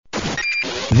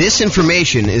This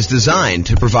information is designed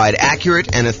to provide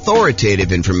accurate and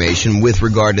authoritative information with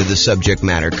regard to the subject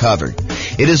matter covered.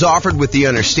 It is offered with the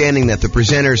understanding that the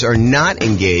presenters are not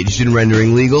engaged in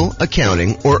rendering legal,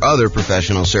 accounting, or other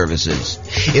professional services.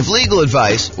 If legal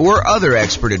advice or other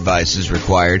expert advice is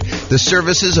required, the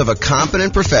services of a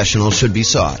competent professional should be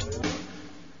sought.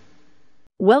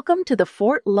 Welcome to the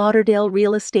Fort Lauderdale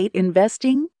Real Estate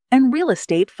Investing and Real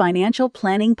Estate Financial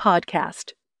Planning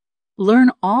Podcast.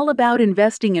 Learn all about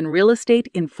investing in real estate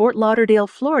in Fort Lauderdale,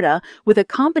 Florida, with a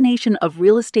combination of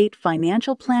real estate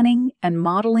financial planning and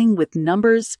modeling with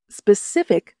numbers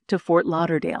specific to Fort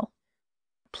Lauderdale.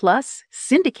 Plus,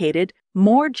 syndicated,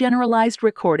 more generalized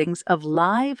recordings of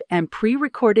live and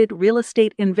pre-recorded real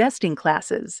estate investing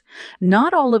classes,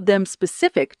 not all of them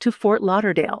specific to Fort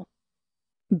Lauderdale.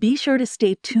 Be sure to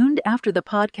stay tuned after the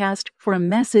podcast for a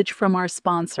message from our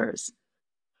sponsors.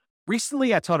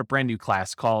 Recently, I taught a brand new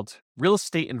class called Real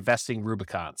Estate Investing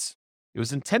Rubicons. It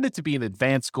was intended to be an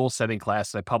advanced goal-setting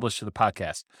class that I published to the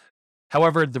podcast.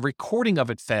 However, the recording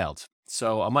of it failed,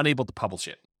 so I'm unable to publish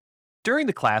it. During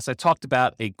the class, I talked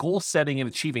about a goal-setting and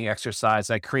achieving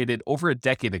exercise I created over a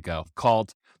decade ago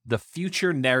called the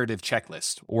Future Narrative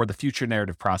Checklist, or the Future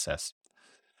Narrative Process.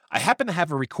 I happen to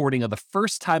have a recording of the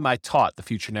first time I taught the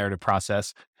Future Narrative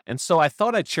Process, and so I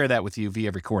thought I'd share that with you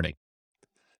via recording.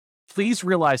 Please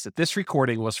realize that this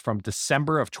recording was from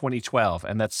December of 2012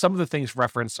 and that some of the things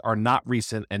referenced are not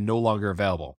recent and no longer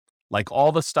available. Like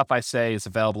all the stuff I say is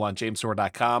available on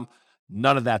jamesorr.com,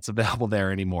 none of that's available there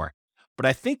anymore. But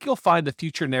I think you'll find the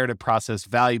future narrative process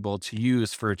valuable to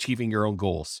use for achieving your own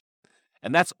goals.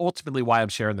 And that's ultimately why I'm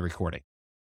sharing the recording.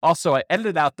 Also, I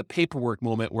edited out the paperwork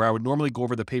moment where I would normally go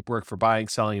over the paperwork for buying,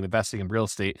 selling, and investing in real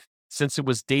estate since it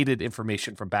was dated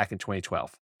information from back in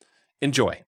 2012.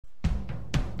 Enjoy.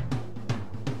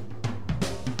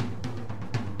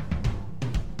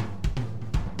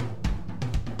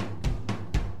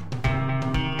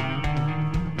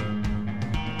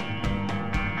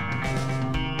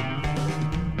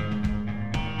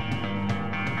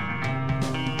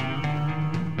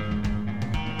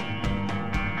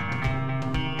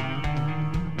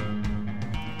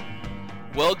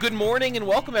 Well, good morning and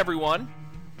welcome, everyone.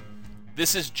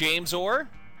 This is James Orr,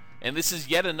 and this is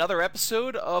yet another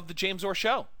episode of The James Orr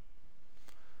Show.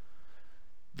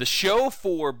 The show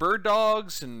for bird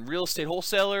dogs and real estate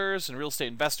wholesalers and real estate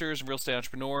investors and real estate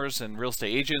entrepreneurs and real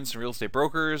estate agents and real estate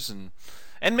brokers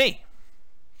and me.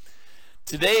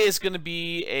 Today is going to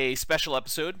be a special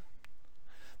episode.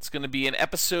 It's going to be an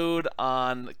episode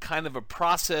on kind of a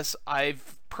process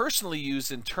I've personally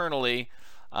used internally,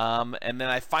 and then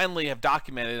I finally have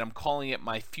documented. I'm calling it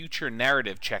my future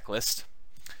narrative checklist.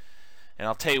 And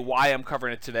I'll tell you why I'm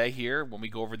covering it today here when we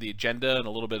go over the agenda and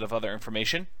a little bit of other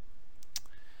information.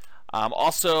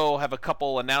 Also have a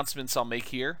couple announcements I'll make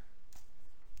here.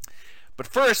 But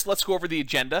first, let's go over the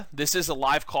agenda. This is a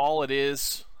live call. It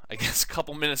is, I guess, a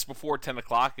couple minutes before 10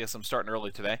 o'clock. I guess I'm starting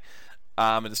early today.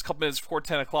 It's a couple minutes before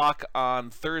 10 o'clock on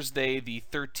Thursday, the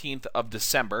 13th of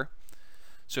December.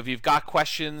 So if you've got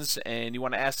questions and you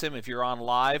want to ask them, if you're on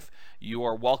live, you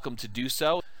are welcome to do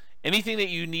so. Anything that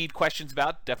you need questions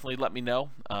about, definitely let me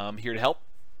know. I'm here to help.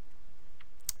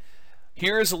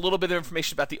 Here is a little bit of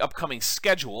information about the upcoming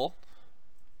schedule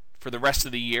for the rest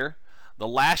of the year. The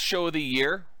last show of the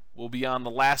year will be on the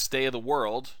last day of the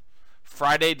world,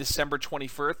 Friday, December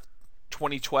 21st,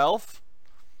 2012.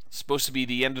 It's supposed to be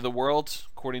the end of the world,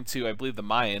 according to, I believe, the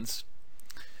Mayans.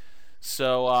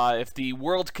 So if the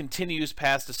world continues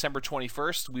past December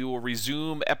 21st, we will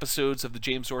resume episodes of the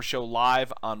James Orr Show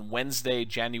live on Wednesday,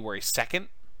 January 2nd.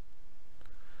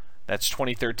 That's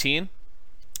 2013.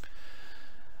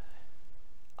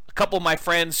 A couple of my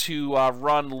friends who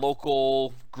run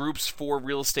local groups for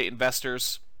real estate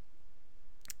investors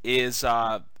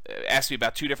asked me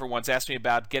about two different ones. Asked me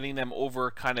about getting them over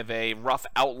kind of a rough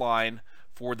outline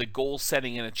for the goal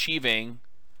setting and achieving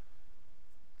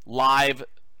live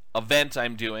event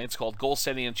I'm doing. It's called Goal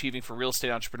Setting and Achieving for Real Estate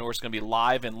Entrepreneurs. It's going to be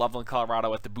live in Loveland,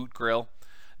 Colorado at the Boot Grill,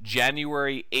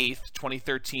 January 8th,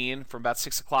 2013, from about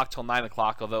 6 o'clock till 9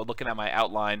 o'clock, although looking at my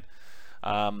outline,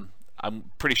 I'm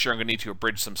pretty sure I'm going to need to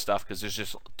abridge some stuff because there's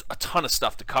just a ton of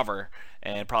stuff to cover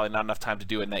and probably not enough time to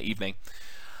do it in that evening.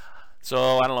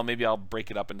 So I don't know, maybe I'll break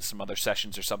it up into some other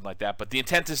sessions or something like that. But the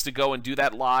intent is to go and do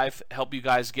that live, help you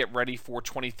guys get ready for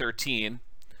 2013.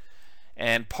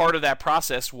 And part of that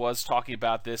process was talking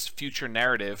about this future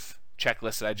narrative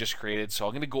checklist that I just created. So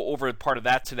I'm going to go over part of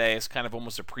that today as kind of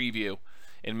almost a preview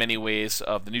in many ways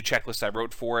of the new checklist I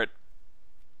wrote for it,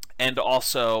 and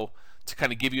also to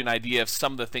kind of give you an idea of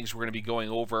some of the things we're going to be going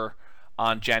over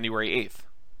on January 8th.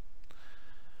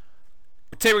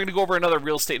 Today we're going to go over another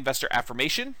real estate investor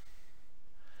affirmation.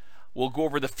 We'll go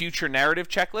over the future narrative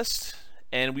checklist,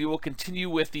 and we will continue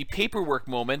with the paperwork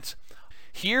moment.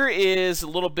 Here is a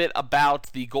little bit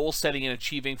about the goal setting and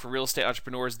achieving for real estate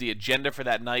entrepreneurs, the agenda for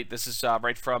that night. This is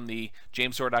right from the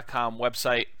jamesor.com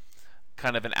website,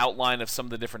 kind of an outline of some of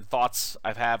the different thoughts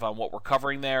I have on what we're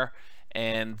covering there.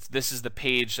 And this is the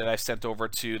page that I sent over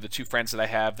to the two friends that I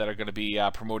have that are going to be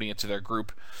promoting it to their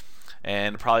group.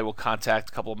 And probably will contact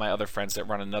a couple of my other friends that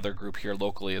run another group here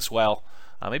locally as well.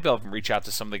 Maybe I'll even reach out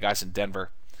to some of the guys in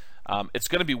Denver. It's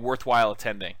going to be worthwhile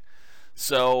attending.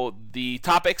 So the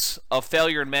topics of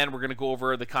failure in men, we're going to go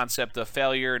over the concept of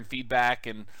failure and feedback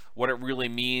and what it really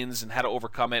means and how to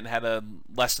overcome it and how to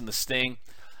lessen the sting.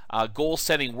 Goal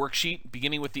setting worksheet,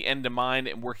 beginning with the end in mind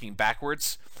and working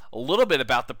backwards. A little bit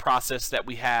about the process that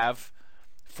we have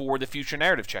for the future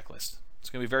narrative checklist. It's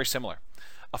going to be very similar.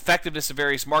 Effectiveness of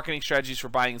various marketing strategies for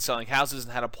buying and selling houses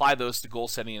and how to apply those to goal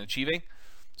setting and achieving.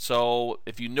 So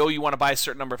if you know you want to buy a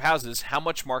certain number of houses, how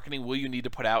much marketing will you need to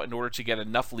put out in order to get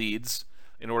enough leads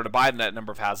in order to buy that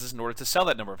number of houses, in order to sell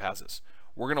that number of houses?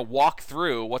 We're going to walk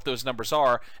through what those numbers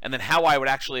are and then how I would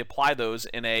actually apply those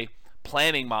in a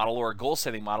planning model or a goal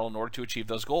setting model in order to achieve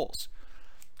those goals.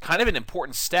 Kind of an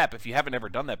important step if you haven't ever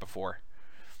done that before.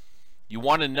 You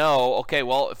want to know, okay,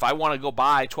 well, if I want to go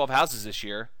buy 12 houses this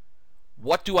year,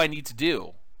 what do I need to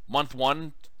do? Month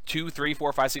 1, 2, 3,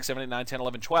 4, 5, 6, 7, 8, 9, 10,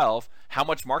 11, 12. How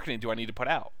much marketing do I need to put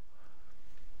out?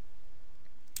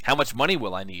 How much money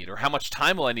will I need? Or how much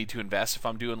time will I need to invest if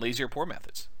I'm doing lazy or poor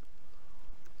methods?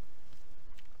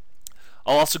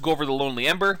 I'll also go over the Lonely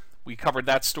Ember. We covered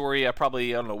that story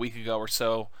probably, a week ago or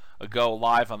so ago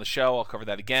live on the show. I'll cover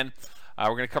that again. We're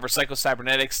going to cover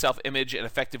psycho-cybernetics, self-image, and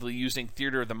effectively using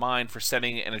theater of the mind for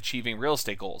setting and achieving real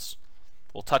estate goals.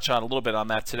 We'll touch on a little bit on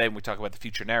that today when we talk about the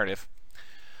future narrative.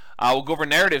 We'll go over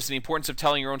narratives and the importance of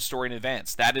telling your own story in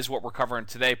advance. That is what we're covering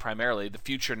today primarily. The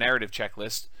future narrative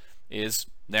checklist is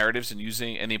narratives and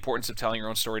the importance of telling your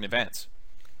own story in advance.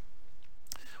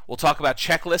 We'll talk about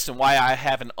checklists and why I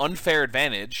have an unfair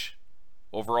advantage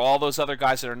over all those other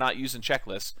guys that are not using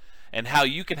checklists, and how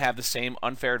you can have the same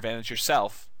unfair advantage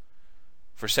yourself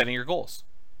for setting your goals.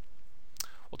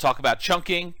 We'll talk about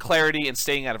chunking, clarity, and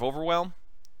staying out of overwhelm.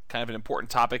 Kind of an important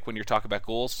topic when you're talking about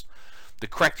goals. The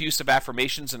correct use of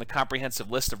affirmations and a comprehensive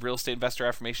list of real estate investor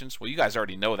affirmations. Well, you guys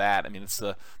already know that. I mean, it's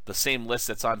the same list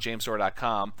that's on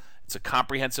jamesor.com. It's a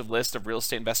comprehensive list of real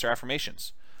estate investor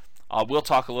affirmations. We'll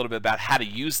talk a little bit about how to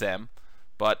use them,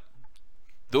 but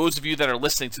those of you that are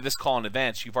listening to this call in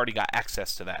advance, you've already got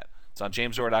access to that. It's on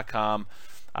jamesor.com.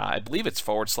 I believe it's /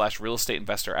 real estate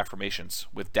investor affirmations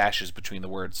with dashes between the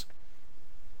words.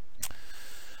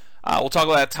 We'll talk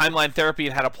about timeline therapy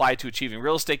and how to apply it to achieving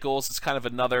real estate goals. It's kind of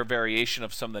another variation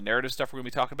of some of the narrative stuff we're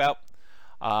going to be talking about.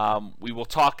 We will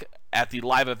talk at the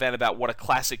live event about what a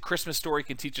classic Christmas story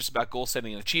can teach us about goal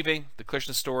setting and achieving. The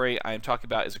Christmas story I am talking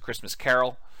about is A Christmas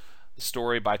Carol, the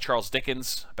story by Charles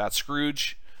Dickens about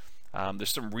Scrooge. There's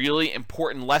some really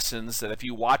important lessons that if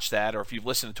you watch that, or if you've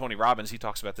listened to Tony Robbins, he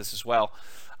talks about this as well.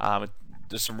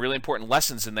 There's some really important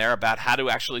lessons in there about how to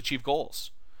actually achieve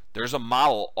goals. There's a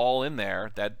model all in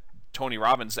there that Tony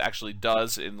Robbins actually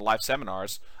does in live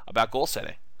seminars about goal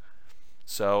setting.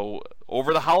 So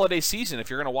over the holiday season, if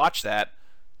you're going to watch that,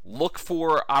 look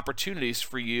for opportunities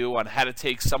for you on how to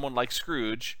take someone like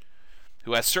Scrooge,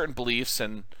 who has certain beliefs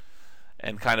and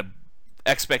kind of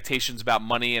expectations about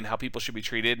money and how people should be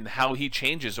treated, and how he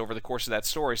changes over the course of that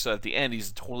story so at the end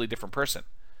he's a totally different person.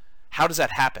 How does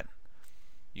that happen?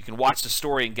 You can watch the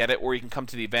story and get it, or you can come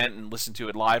to the event and listen to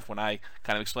it live when I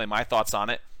kind of explain my thoughts on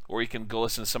it, or you can go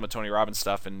listen to some of Tony Robbins'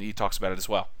 stuff and he talks about it as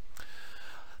well.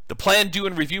 The plan, do,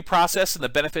 and review process and the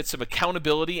benefits of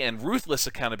accountability and ruthless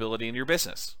accountability in your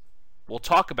business. We'll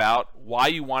talk about why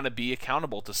you want to be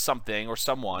accountable to something or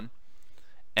someone,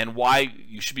 and why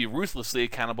you should be ruthlessly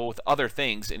accountable with other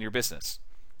things in your business.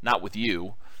 Not with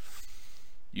you.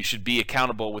 You should be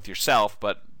accountable with yourself,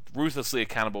 but ruthlessly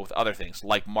accountable with other things,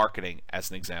 like marketing, as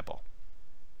an example.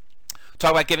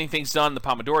 Talk about getting things done, the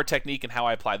Pomodoro technique, and how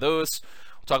I apply those.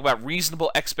 We'll talk about reasonable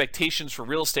expectations for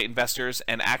real estate investors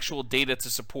and actual data to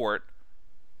support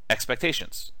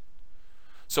expectations.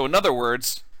 So in other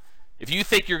words, if you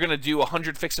think you're going to do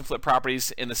 100 fix and flip properties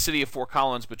in the city of Fort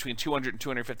Collins between 200 and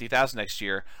 250,000 next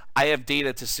year, I have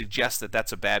data to suggest that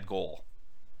that's a bad goal.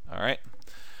 All right.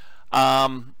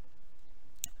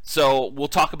 So we'll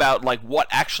talk about like what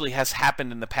actually has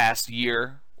happened in the past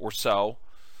year or so,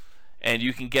 and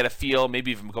you can get a feel, maybe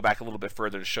even go back a little bit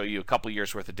further to show you a couple of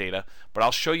years worth of data. But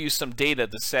I'll show you some data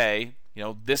to say,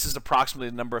 this is approximately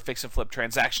the number of fix and flip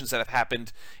transactions that have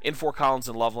happened in Fort Collins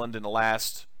and Loveland in the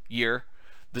last year.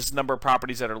 this number of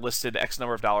properties that are listed X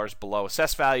number of dollars below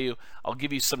assessed value. I'll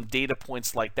give you some data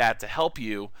points like that to help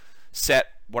you set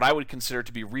what I would consider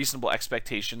to be reasonable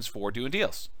expectations for doing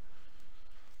deals.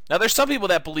 Now, there's some people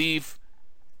that believe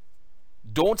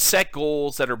don't set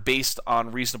goals that are based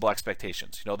on reasonable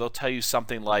expectations. They'll tell you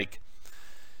something like,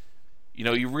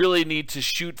 you really need to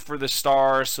shoot for the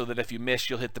stars so that if you miss,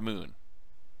 you'll hit the moon.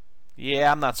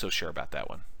 Yeah, I'm not so sure about that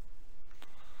one.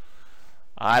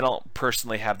 I don't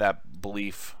personally have that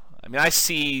belief. I mean, I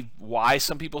see why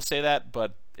some people say that,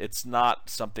 but it's not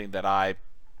something that I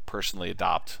personally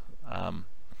adopt.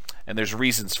 And there's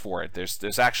reasons for it.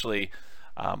 There's actually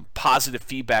positive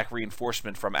feedback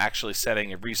reinforcement from actually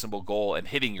setting a reasonable goal and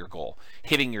hitting your goal,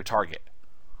 hitting your target.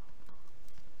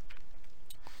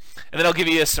 And then I'll give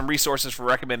you some resources for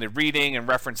recommended reading and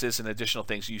references and additional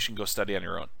things you should go study on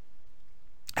your own.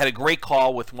 I had a great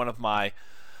call with one of my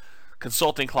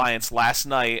consulting clients last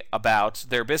night about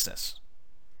their business.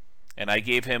 And I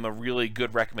gave him a really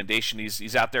good recommendation.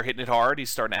 He's out there hitting it hard. He's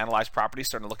starting to analyze properties,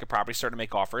 starting to look at properties, starting to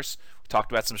make offers. We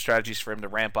talked about some strategies for him to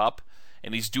ramp up.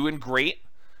 And he's doing great.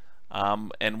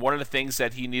 And one of the things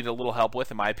that he needed a little help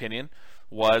with, in my opinion,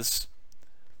 was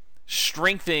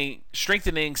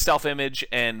strengthening self-image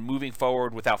and moving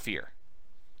forward without fear.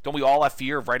 Don't we all have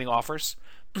fear of writing offers?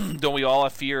 Don't we all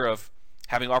have fear of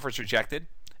having offers rejected?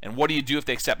 And what do you do if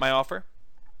they accept my offer?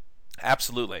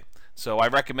 Absolutely. So I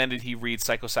recommended he read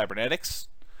Psycho-Cybernetics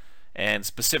and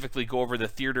specifically go over the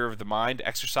Theater of the Mind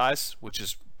exercise, which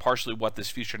is partially what this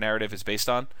future narrative is based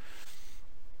on.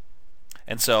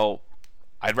 And so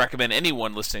I'd recommend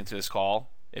anyone listening to this call,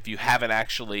 if you haven't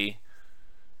actually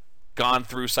gone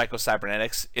through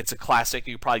Psycho-Cybernetics, it's a classic.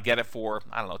 You can probably get it for,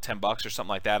 $10 or something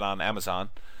like that on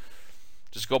Amazon.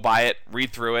 Just go buy it,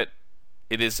 read through it.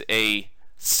 It is a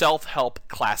self-help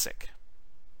classic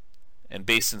and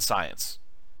based in science.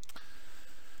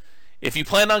 If you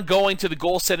plan on going to the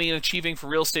Goal Setting and Achieving for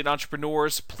Real Estate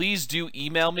Entrepreneurs, please do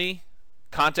email me,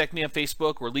 contact me on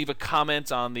Facebook, or leave a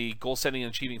comment on the Goal Setting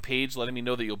and Achieving page letting me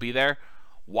know that you'll be there.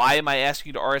 Why am I asking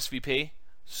you to RSVP?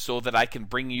 So that I can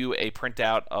bring you a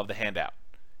printout of the handout.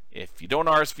 If you don't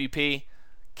RSVP,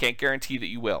 can't guarantee that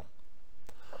you will.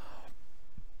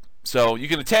 So you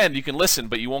can attend, you can listen,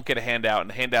 but you won't get a handout, and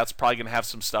the handout's probably going to have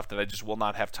some stuff that I just will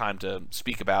not have time to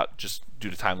speak about just due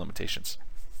to time limitations.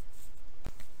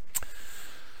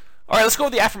 All right, let's go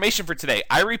with the affirmation for today.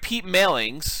 I repeat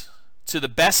mailings to the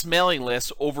best mailing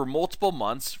list over multiple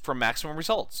months for maximum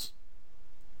results.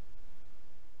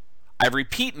 I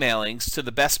repeat mailings to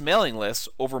the best mailing lists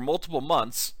over multiple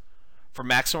months for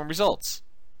maximum results.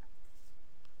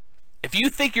 If you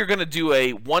think you're going to do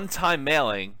a one-time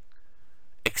mailing,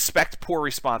 expect poor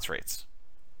response rates.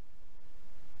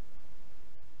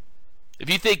 If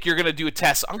you think you're going to do a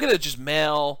test, I'm going to just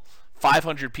mail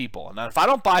 500 people. And if I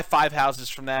don't buy 5 houses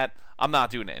from that, I'm not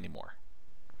doing it anymore.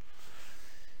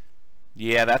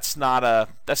 Yeah, that's not a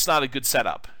good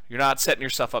setup. You're not setting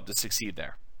yourself up to succeed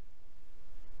there.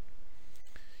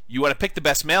 You want to pick the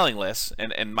best mailing lists,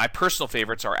 and my personal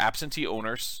favorites are absentee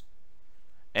owners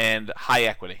and high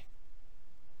equity.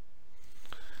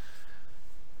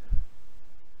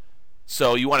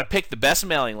 So you want to pick the best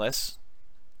mailing lists,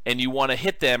 and you want to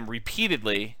hit them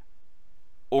repeatedly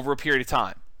over a period of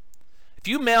time. If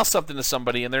you mail something to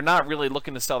somebody and they're not really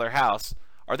looking to sell their house,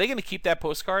 are they going to keep that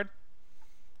postcard?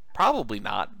 Probably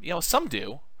not. Some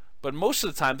do, but most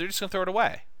of the time they're just going to throw it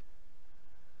away.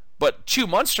 But 2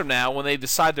 months from now, when they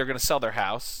decide they're going to sell their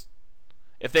house,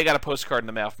 if they got a postcard in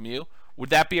the mail from you,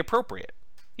 would that be appropriate?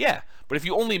 Yeah, but if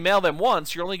you only mail them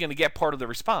once, you're only going to get part of the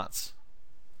response.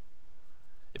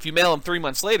 If you mail them 3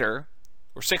 months later,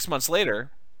 or 6 months later,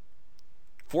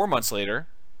 4 months later,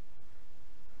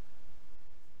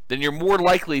 then you're more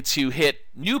likely to hit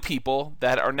new people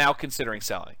that are now considering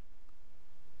selling.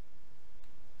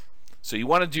 So you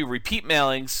want to do repeat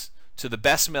mailings to the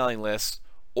best mailing list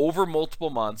over multiple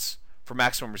months for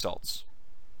maximum results.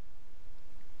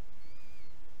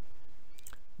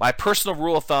 My personal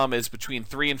rule of thumb is between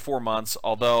 3 and 4 months,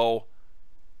 although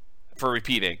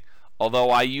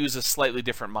I use a slightly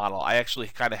different model. I actually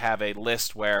kind of have a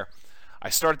list where I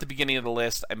start at the beginning of the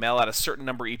list, I mail out a certain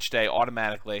number each day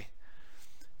automatically,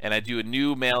 and I do a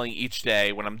new mailing each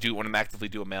day when I'm actively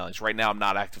doing mailings. Right now I'm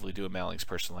not actively doing mailings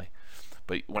personally.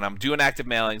 But when I'm doing active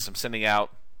mailings, I'm sending out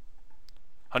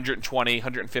 120,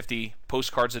 150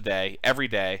 postcards a day, every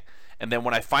day. And then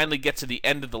when I finally get to the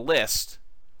end of the list,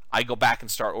 I go back and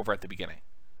start over at the beginning.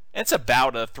 And it's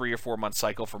about a 3 or 4 month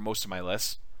cycle for most of my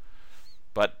lists.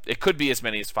 But it could be as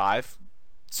many as 5.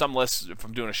 Some lists, if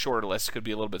I'm doing a shorter list, could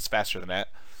be a little bit faster than that.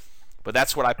 But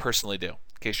that's what I personally do.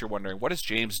 In case you're wondering, what does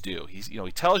James do? He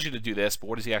tells you to do this, but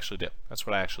what does he actually do? That's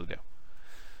what I actually do.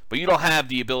 But you don't have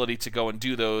the ability to go and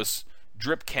do those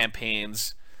drip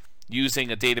campaigns using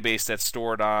a database that's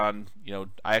stored on,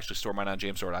 I actually store mine on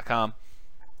jamesdoor.com.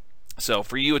 So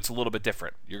for you, it's a little bit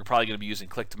different. You're probably going to be using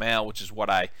click-to-mail, which is what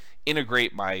I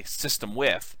integrate my system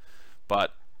with,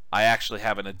 but I actually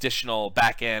have an additional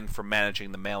back end for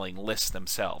managing the mailing lists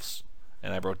themselves.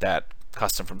 And I wrote that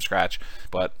custom from scratch,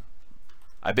 but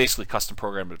I basically custom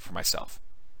programmed it for myself.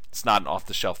 It's not an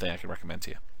off-the-shelf thing I can recommend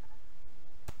to you.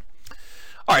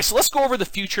 All right, so let's go over the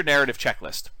future narrative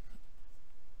checklist.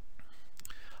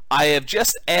 I have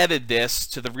just added this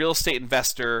to the real estate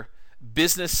investor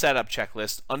business setup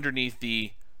checklist underneath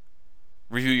the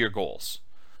review your goals.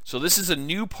 So this is a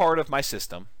new part of my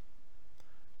system,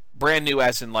 brand new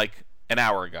as in like an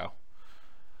hour ago.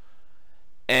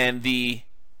 And the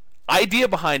idea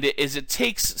behind it is it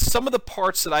takes some of the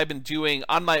parts that I've been doing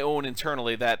on my own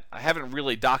internally that I haven't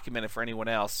really documented for anyone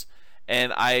else,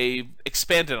 and I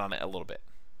expanded on it a little bit.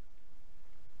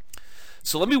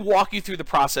 So let me walk you through the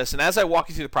process, and as I walk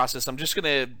you through the process, I'm just going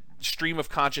to stream of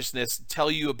consciousness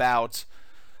tell you about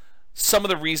some of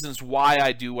the reasons why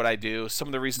I do what I do, some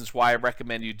of the reasons why I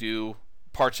recommend you do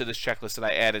parts of this checklist that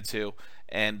I added to,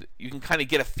 and you can kind of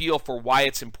get a feel for why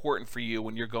it's important for you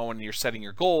when you're going and you're setting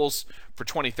your goals for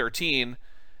 2013,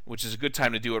 which is a good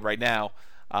time to do it right now,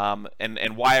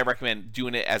 and why I recommend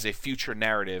doing it as a future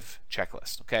narrative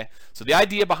checklist. Okay, so the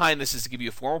idea behind this is to give you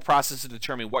a formal process to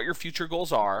determine what your future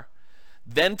goals are,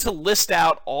 then to list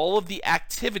out all of the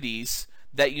activities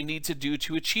that you need to do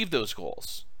to achieve those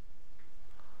goals.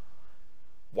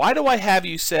 Why do I have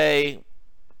you say,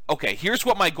 okay, here's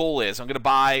what my goal is. I'm going to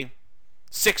buy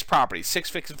 6 properties,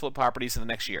 6 fix and flip properties in the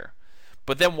next year.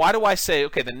 But then why do I say,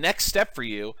 okay, the next step for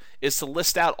you is to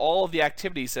list out all of the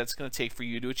activities that it's going to take for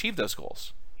you to achieve those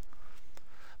goals?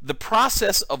 The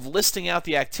process of listing out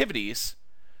the activities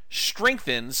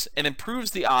strengthens and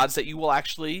improves the odds that you will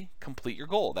actually complete your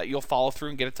goal, that you'll follow through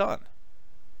and get it done.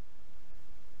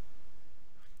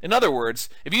 In other words,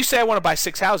 if you say I want to buy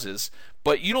 6 houses,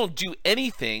 but you don't do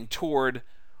anything toward,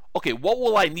 okay, what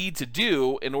will I need to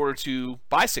do in order to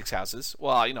buy 6 houses?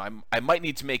 Well, I might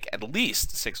need to make at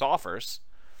least 6 offers.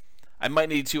 I might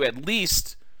need to at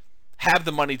least have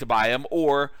the money to buy them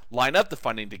or line up the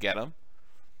funding to get them.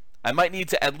 I might need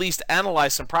to at least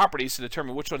analyze some properties to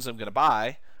determine which ones I'm going to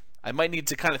buy. I might need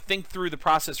to kind of think through the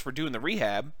process for doing the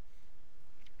rehab.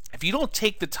 If you don't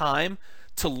take the time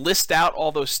to list out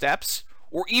all those steps,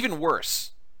 or even worse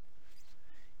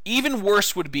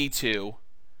would be to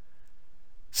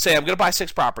say, I'm going to buy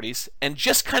 6 properties, and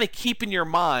just kind of keep in your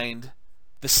mind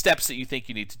the steps that you think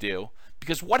you need to do.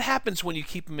 Because what happens when you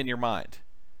keep them in your mind?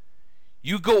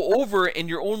 You go over in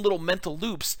your own little mental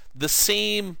loops the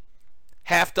same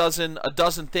half dozen, a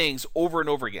dozen things over and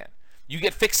over again. You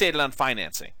get fixated on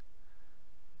financing.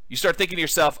 You start thinking to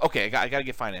yourself, okay, I got to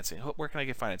get financing. Where can I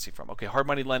get financing from? Okay, hard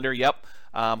money lender, yep.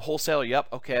 Wholesaler, yep,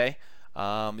 okay.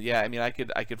 Yeah, I mean, I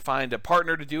could find a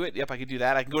partner to do it. Yep, I could do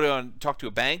that. I can go and talk to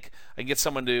a bank. I can get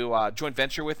someone to joint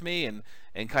venture with me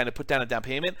and kind of put down a down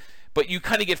payment. But you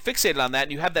kind of get fixated on that,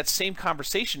 and you have that same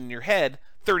conversation in your head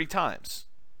 30 times,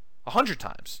 100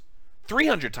 times,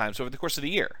 300 times over the course of the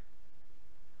year.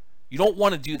 You don't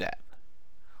want to do that.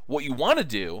 What you want to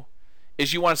do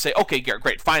is you want to say, okay,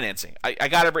 great, financing. I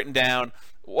got it written down.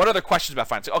 What other questions about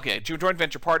financing? Okay, joint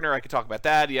venture partner, I could talk about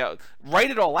that. Yeah,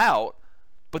 write it all out.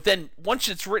 But then once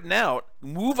it's written out,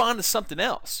 move on to something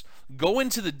else. Go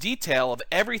into the detail of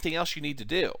everything else you need to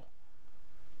do.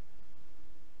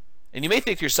 And you may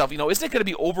think to yourself, isn't it going to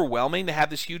be overwhelming to have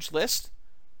this huge list?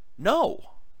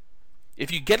 No.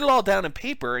 If you get it all down in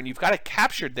paper and you've got it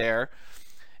captured there,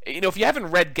 if you haven't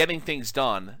read Getting Things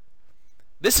Done,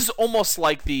 this is almost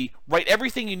like the write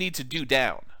everything you need to do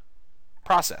down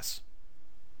process.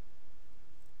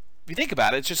 If you think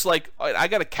about it, it's just like, I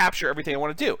got to capture everything I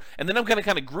want to do. And then I'm going to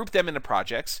kind of group them into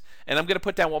projects, and I'm going to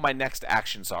put down what my next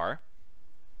actions are.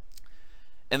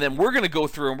 And then we're going to go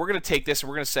through, and we're going to take this, and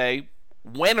we're going to say,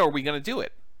 when are we going to do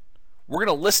it? We're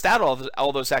going to list out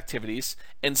all those activities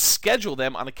and schedule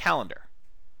them on a calendar.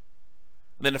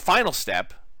 And then the final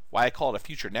step, why I call it a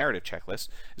future narrative checklist,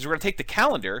 is we're going to take the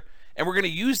calendar, and we're going to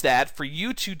use that for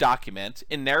you to document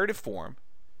in narrative form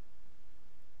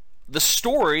the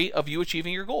story of you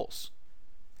achieving your goals.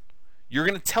 You're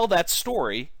going to tell that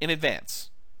story in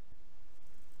advance.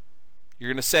 You're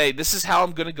going to say, this is how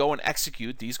I'm going to go and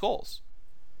execute these goals.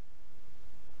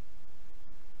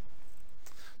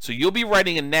 So you'll be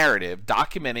writing a narrative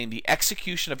documenting the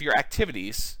execution of your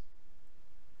activities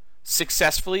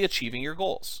successfully achieving your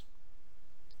goals.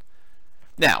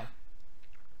 Now,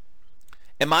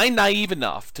 am I naive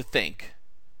enough to think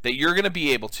that you're going to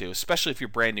be able to, especially if you're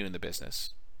brand new in the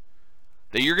business,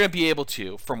 that you're going to be able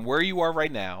to, from where you are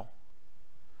right now,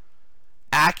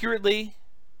 accurately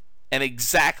and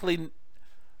exactly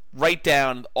write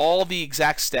down all the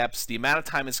exact steps, the amount of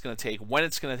time it's going to take, when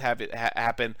it's going to have it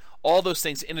happen, all those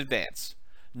things in advance.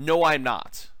 No, I'm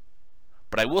not.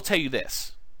 But I will tell you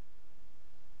this.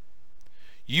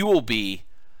 You will be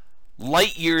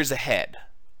light years ahead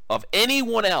of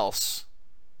anyone else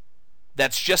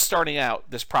that's just starting out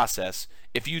this process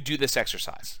if you do this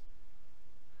exercise.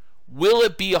 Will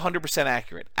it be 100%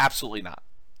 accurate? Absolutely not.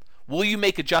 Will you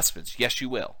make adjustments? Yes, you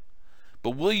will.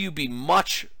 But will you be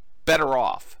much better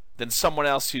off than someone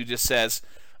else who just says,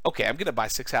 okay, I'm going to buy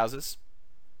 6 houses,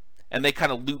 and they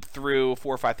kind of loop through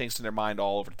 4 or 5 things in their mind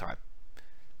all over the time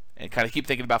and kind of keep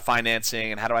thinking about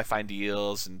financing and how do I find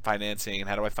deals and financing and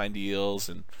how do I find deals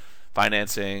and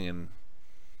financing and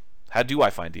how do I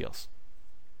find deals?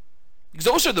 Because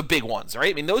those are the big ones,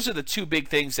 right? I mean, those are the 2 big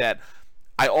things that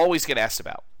I always get asked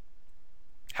about.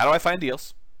 How do I find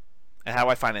deals? And how do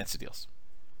I finance the deals?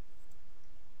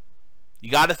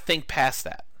 You got to think past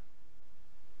that.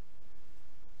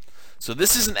 So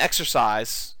this is an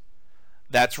exercise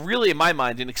that's really, in my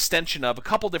mind, an extension of a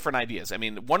couple different ideas. I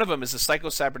mean, one of them is the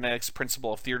psycho-cybernetics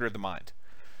principle of theater of the mind.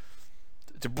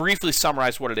 To briefly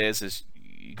summarize what it is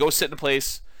you go sit in a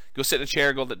place, go sit in a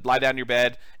chair, go lie down in your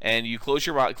bed, and you close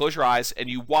your eyes, and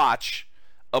you watch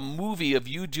a movie of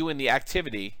you doing the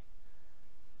activity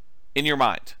in your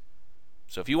mind.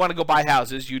 So if you want to go buy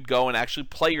houses, you'd go and actually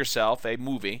play yourself a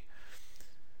movie,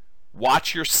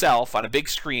 watch yourself on a big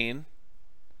screen,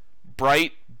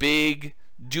 bright, big,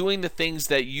 doing the things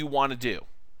that you want to do.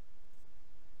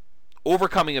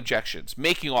 Overcoming objections,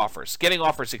 making offers, getting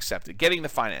offers accepted, getting the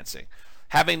financing,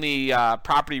 having the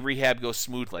property rehab go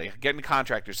smoothly, getting the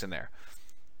contractors in there.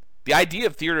 The idea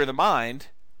of theater of the mind,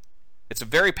 it's a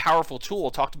very powerful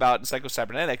tool talked about in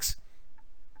psycho-cybernetics,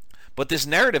 but this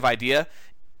narrative idea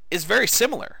is very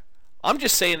similar. I'm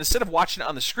just saying, instead of watching it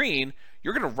on the screen,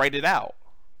 you're going to write it out.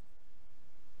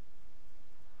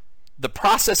 The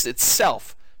process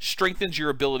itself strengthens your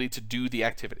ability to do the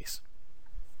activities.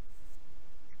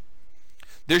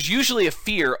 There's usually a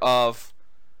fear of,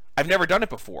 I've never done it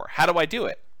before. How do I do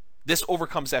it? This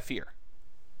overcomes that fear.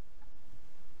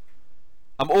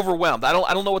 I'm overwhelmed. I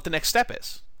don't know what the next step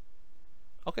is.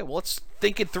 Okay, well, let's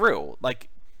think it through. Like,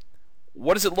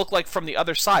 what does it look like from the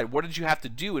other side? What did you have to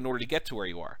do in order to get to where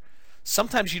you are?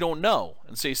 Sometimes you don't know.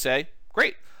 And so you say,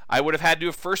 great, I would have had to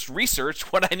have first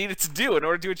researched what I needed to do in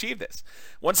order to achieve this.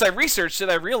 Once I researched it,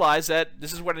 I realized that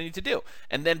this is what I need to do.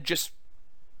 And then just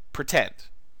pretend.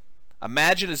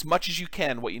 Imagine as much as you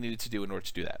can what you needed to do in order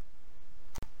to do that.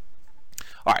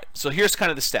 All right, so here's kind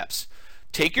of the steps.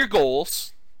 Take your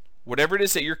goals, whatever it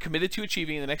is that you're committed to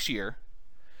achieving in the next year,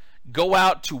 go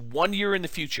out to 1 year in the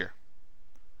future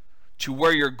to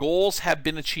where your goals have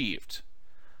been achieved.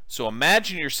 So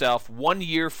imagine yourself 1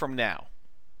 year from now.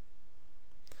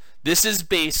 This is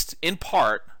based in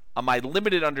part on my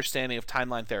limited understanding of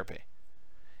timeline therapy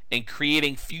and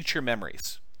creating future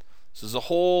memories. So there's a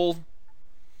whole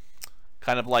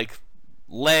kind of like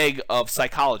leg of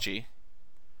psychology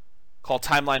called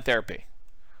timeline therapy,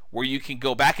 where you can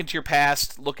go back into your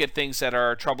past, look at things that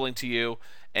are troubling to you,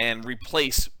 and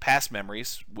replace past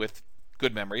memories with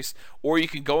good memories. Or you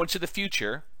can go into the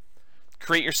future,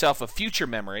 create yourself a future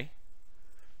memory,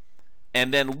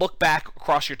 and then look back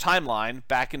across your timeline,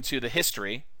 back into the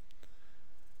history,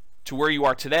 to where you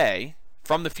are today,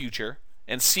 from the future,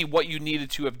 and see what you needed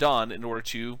to have done in order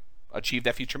to achieve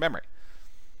that future memory.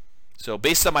 So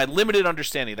based on my limited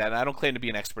understanding of that, and I don't claim to be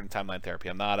an expert in timeline therapy.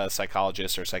 I'm not a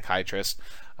psychologist or psychiatrist,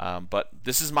 but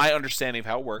this is my understanding of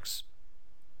how it works.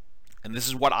 And this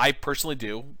is what I personally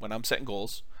do when I'm setting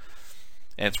goals.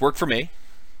 And it's worked for me.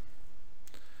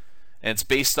 And it's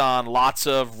based on lots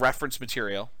of reference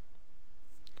material.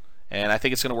 And I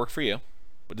think it's going to work for you.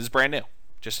 But this is brand new.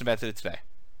 Just invented it today.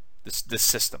 This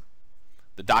system.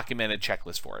 The documented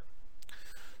checklist for it.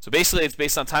 So basically it's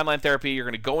based on timeline therapy. You're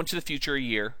going to go into the future a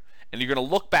year. And you're going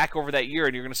to look back over that year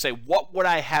and you're going to say, what would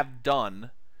I have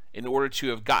done in order to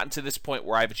have gotten to this point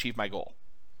where I've achieved my goal?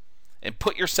 And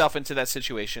put yourself into that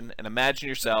situation and imagine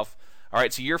yourself, all right,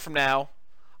 it's a year from now.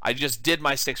 I just did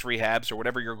my 6 rehabs or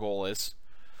whatever your goal is.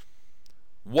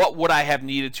 What would I have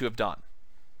needed to have done?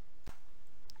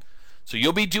 So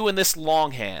you'll be doing this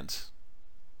longhand,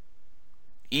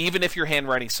 even if your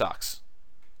handwriting sucks.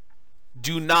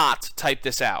 Do not type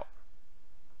this out.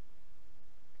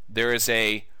 There is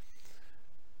a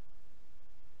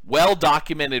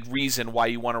well-documented reason why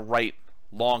you want to write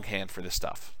longhand for this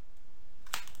stuff.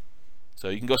 So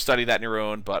you can go study that on your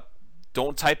own, but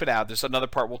don't type it out. There's another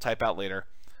part we'll type out later.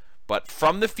 But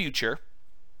from the future,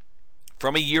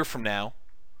 from a year from now,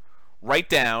 write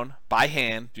down by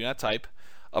hand, do not type,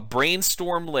 a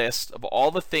brainstorm list of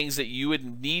all the things that you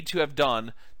would need to have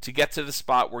done to get to the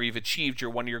spot where you've achieved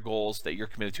one of your goals that you're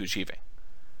committed to achieving.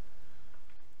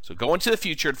 So go into the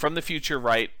future, and from the future,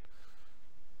 write,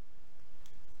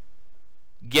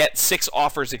 get 6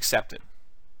 offers accepted.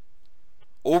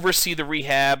 Oversee the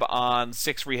rehab on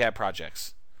 6 rehab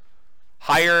projects.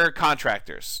 Hire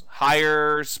contractors.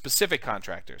 Hire specific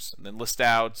contractors. And then list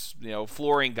out,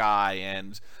 flooring guy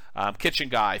and kitchen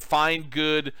guy. Find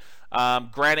good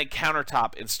granite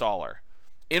countertop installer.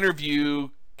 Interview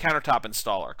countertop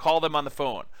installer. Call them on the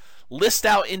phone. List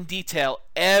out in detail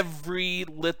every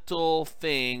little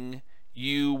thing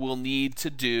you will need to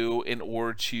do in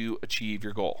order to achieve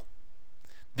your goal.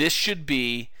 This should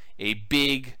be a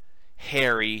big,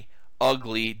 hairy,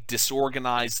 ugly,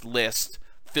 disorganized list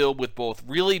filled with both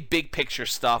really big picture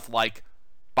stuff like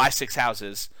buy 6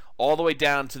 houses, all the way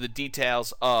down to the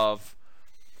details of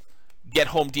get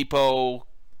Home Depot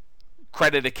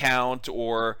credit account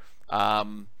or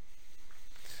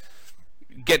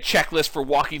get checklist for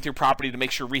walking through property to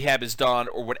make sure rehab is done,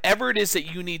 or whatever it is that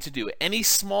you need to do. Any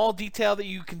small detail that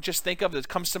you can just think of that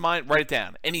comes to mind, write it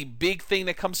down. Any big thing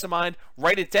that comes to mind,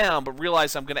 write it down, but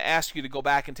realize I'm going to ask you to go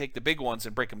back and take the big ones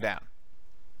and break them down.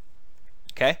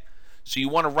 Okay? So you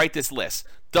want to write this list.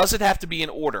 Does it have to be in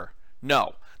order?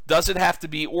 No. Does it have to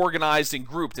be organized and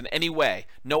grouped in any way?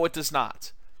 No, it does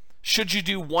not. Should you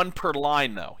do 1 per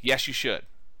line, though? Yes, you should.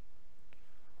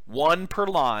 1 per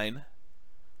line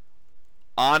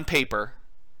on paper.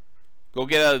 Go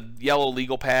get a yellow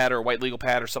legal pad or a white legal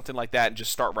pad or something like that and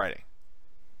just start writing.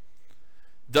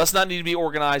 Does not need to be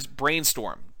organized.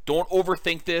 Brainstorm. Don't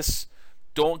overthink this.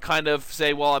 Don't kind of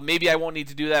say, well, maybe I won't need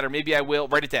to do that or maybe I will.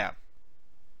 Write it down.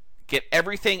 Get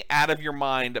everything out of your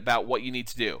mind about what you need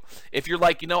to do. If you're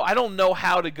like, I don't know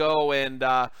how to go and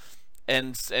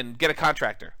get a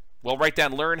contractor. Well, write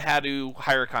down, learn how to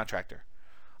hire a contractor.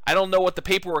 I don't know what the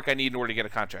paperwork I need in order to get a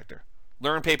contractor.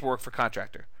 Learn paperwork for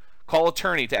contractor. Call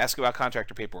attorney to ask about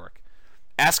contractor paperwork.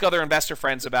 Ask other investor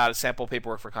friends about a sample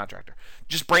paperwork for contractor.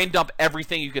 Just brain dump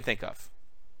everything you could think of.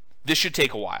 This should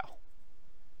take a while.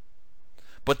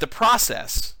 But the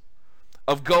process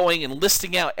of going and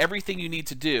listing out everything you need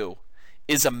to do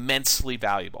is immensely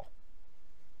valuable.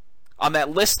 On that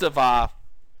list of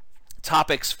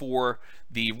topics for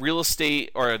the real estate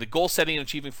or the goal setting and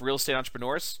achieving for real estate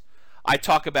entrepreneurs, I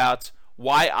talk about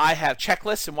why I have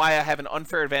checklists and why I have an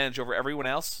unfair advantage over everyone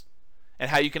else and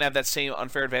how you can have that same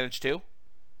unfair advantage too.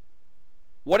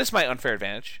 What is my unfair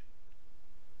advantage?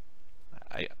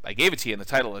 I gave it to you in the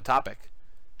title of the topic.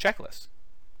 Checklist.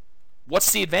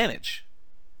 What's the advantage?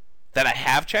 That I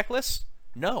have checklists?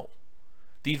 No.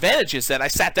 The advantage is that I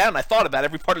sat down and I thought about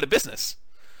every part of the business.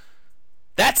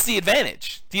 That's the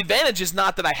advantage. The advantage is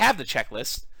not that I have the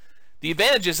checklist. The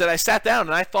advantage is that I sat down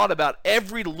and I thought about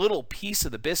every little piece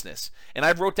of the business. And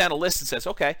I wrote down a list that says,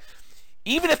 okay,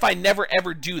 even if I never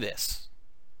ever do this,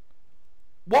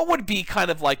 what would be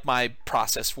kind of like my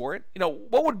process for it?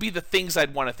 What would be the things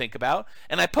I'd want to think about?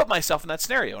 And I put myself in that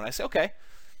scenario and I say, okay,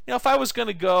 if I was going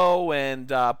to go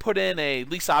and put in a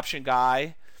lease option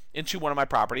guy into one of my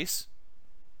properties,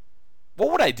 what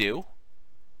would I do?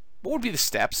 What would be the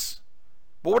steps?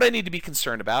 What would I need to be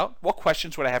concerned about? What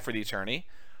questions would I have for the attorney?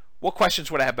 What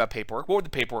questions would I have about paperwork? What would the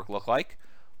paperwork look like?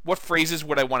 What phrases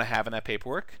would I want to have in that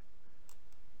paperwork?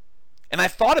 And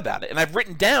I've thought about it, and I've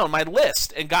written down my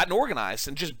list and gotten organized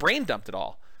and just brain dumped it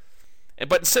all.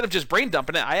 But instead of just brain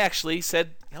dumping it, I actually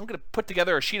said, I'm going to put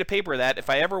together a sheet of paper that if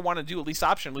I ever want to do a lease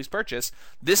option, lease purchase,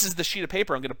 this is the sheet of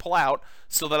paper I'm going to pull out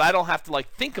so that I don't have to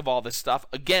think of all this stuff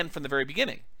again from the very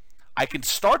beginning. I can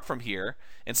start from here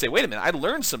and say, wait a minute, I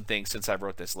learned some things since I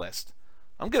wrote this list.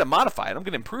 I'm going to modify it. I'm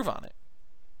going to improve on it.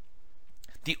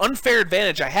 The unfair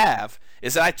advantage I have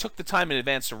is that I took the time in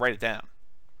advance to write it down.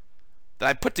 That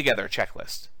I put together a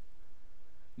checklist.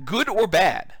 Good or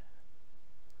bad.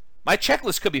 My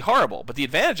checklist could be horrible, but the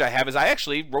advantage I have is I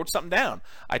actually wrote something down.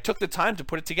 I took the time to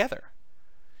put it together.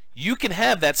 You can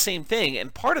have that same thing,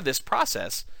 and part of this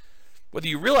process, whether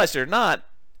you realize it or not,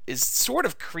 is sort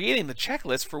of creating the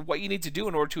checklist for what you need to do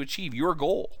in order to achieve your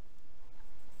goal.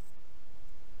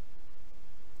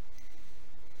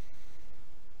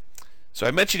 So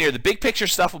I mentioned here the big picture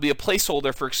stuff will be a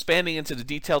placeholder for expanding into the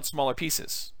detailed smaller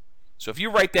pieces. So if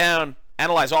you write down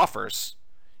analyze offers,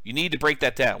 you need to break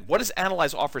that down. What does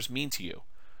analyze offers mean to you?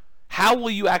 How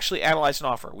will you actually analyze an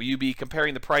offer? Will you be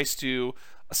comparing the price to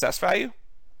assessed value?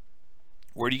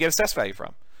 Where do you get assessed value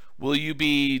from? Will you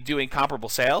be doing comparable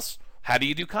sales? How do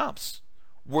you do comps?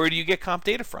 Where do you get comp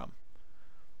data from?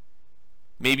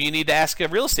 Maybe you need to ask a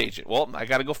real estate agent. Well, I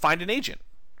got to go find an agent.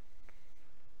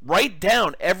 Write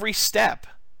down every step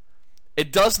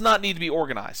It does not need to be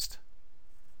organized.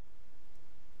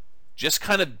 Just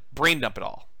kind of brain dump it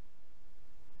all.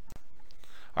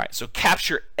 All right, so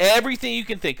capture everything you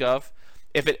can think of.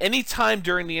 If at any time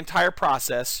during the entire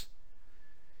process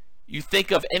you think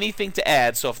of anything to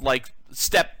add, so if like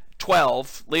step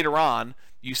 12 later on,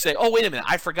 you say, oh, wait a minute,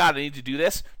 I forgot I need to do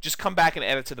this, just come back and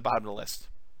add it to the bottom of the list.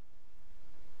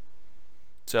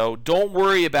 So don't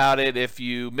worry about it if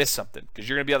you miss something, because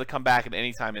you're going to be able to come back at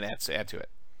any time and add to it.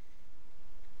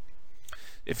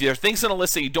 If there are things on a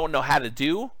list that you don't know how to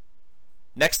do,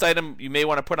 next item you may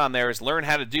want to put on there is learn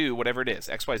how to do whatever it is,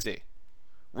 XYZ.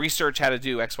 Research how to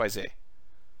do XYZ.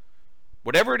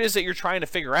 Whatever it is that you're trying to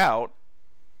figure out,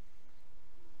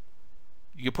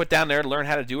 you can put down there and learn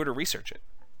how to do it or research it.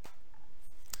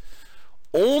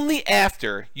 Only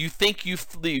after you think you've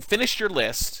finished your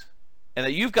list and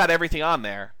that you've got everything on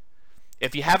there,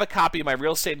 if you have a copy of my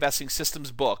Real Estate Investing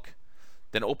Systems book,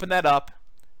 then open that up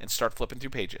and start flipping through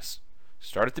pages.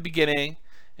 Start at the beginning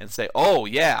and say, oh,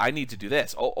 yeah, I need to do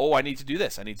this. Oh, I need to do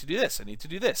this. I need to do this. I need to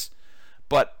do this.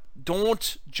 But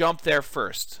don't jump there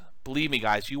first. Believe me,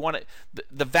 guys, you want it.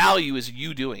 The value is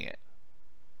you doing it.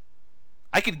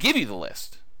 I could give you the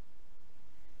list.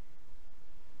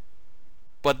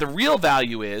 But the real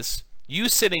value is you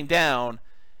sitting down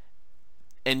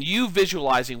and you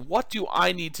visualizing, what do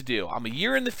I need to do? I'm a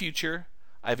year in the future.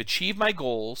 I've achieved my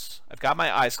goals. I've got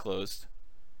my eyes closed.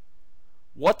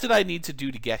 What did I need to do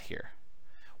to get here?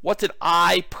 What did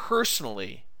I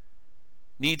personally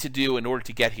need to do in order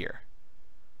to get here?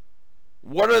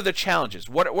 What are the challenges?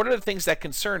 What are the things that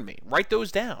concern me? Write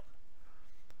those down.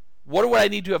 What do I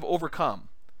need to have overcome?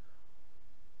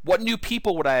 What new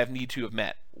people would I need to have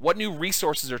met? What new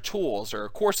resources or tools or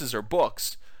courses or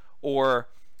books or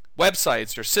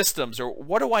websites or systems, or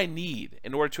what do I need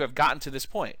in order to have gotten to this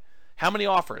point? How many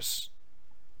offers?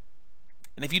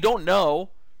 And if you don't know,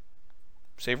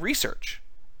 say research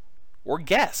or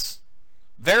guess.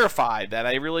 Verify that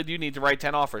I really do need to write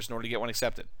 10 offers in order to get one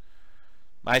accepted.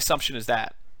 My assumption is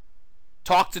that.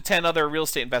 Talk to 10 other real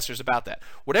estate investors about that.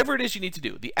 Whatever it is you need to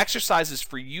do, the exercise is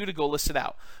for you to go list it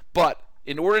out. But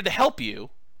in order to help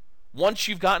you, once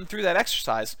you've gotten through that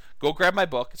exercise, go grab my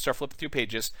book and start flipping through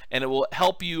pages, and it will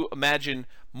help you imagine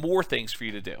more things for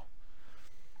you to do.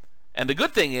 And the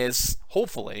good thing is,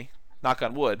 hopefully, knock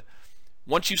on wood,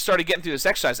 once you've started getting through this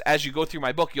exercise, as you go through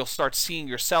my book, you'll start seeing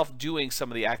yourself doing some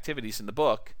of the activities in the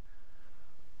book,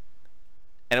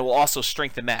 and it will also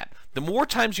strengthen that. The more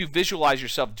times you visualize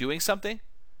yourself doing something,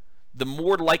 the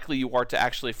more likely you are to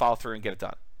actually follow through and get it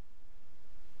done.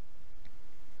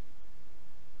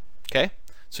 Okay?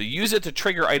 So use it to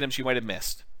trigger items you might have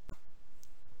missed.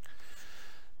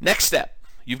 Next step,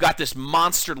 you've got this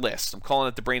monster list. I'm calling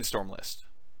it the brainstorm list.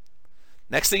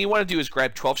 Next thing you want to do is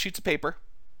grab 12 sheets of paper,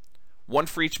 one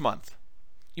for each month.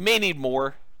 You may need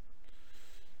more,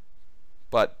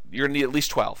 but you're going to need at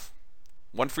least 12.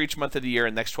 One for each month of the year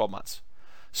in the next 12 months.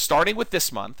 Starting with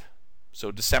this month, so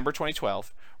December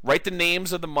 2012, write the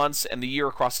names of the months and the year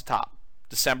across the top.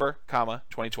 December,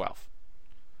 2012.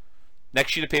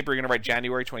 Next sheet of paper, you're going to write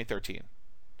January 2013.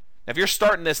 Now, if you're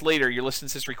starting this later, you're listening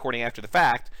to this recording after the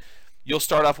fact, you'll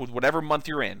start off with whatever month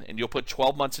you're in, and you'll put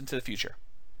 12 months into the future.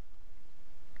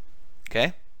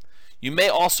 Okay? You may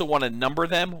also want to number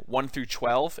them 1 through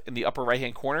 12 in the upper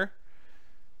right-hand corner.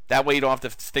 That way you don't have to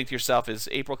think to yourself, is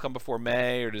April come before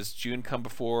May, or does June come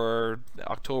before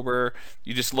October?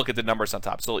 You just look at the numbers on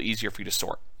top. It's a little easier for you to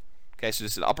sort. Okay, so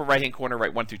this is the upper right-hand corner,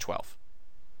 write 1 through 12.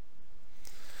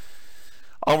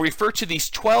 I'll refer to these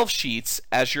 12 sheets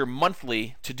as your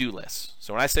monthly to-do list.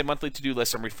 So when I say monthly to-do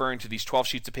list, I'm referring to these 12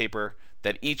 sheets of paper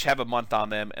that each have a month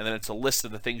on them, and then it's a list of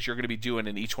the things you're going to be doing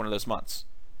in each one of those months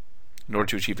in order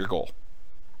to achieve your goal.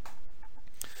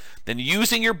 Then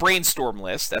using your brainstorm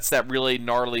list, that's that really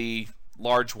gnarly,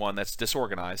 large one that's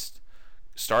disorganized,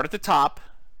 start at the top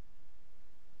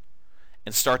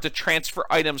and start to transfer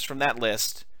items from that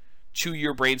list to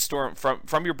your brainstorm,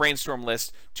 from your brainstorm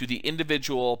list to the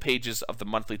individual pages of the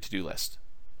monthly to-do list.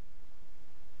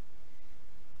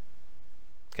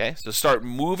 Okay, so start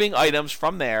moving items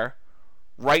from there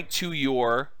right to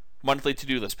your monthly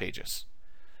to-do list pages.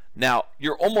 Now,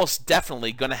 you're almost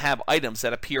definitely going to have items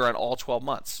that appear on all 12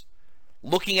 months.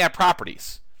 Looking at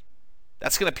properties,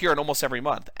 that's going to appear in almost every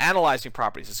month. Analyzing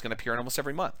properties is going to appear in almost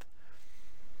every month.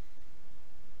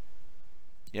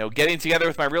 You know, getting together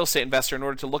with my real estate investor in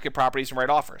order to look at properties and write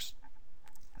offers.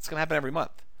 That's going to happen every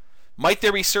month. Might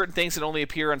there be certain things that only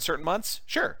appear on certain months?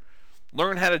 Sure.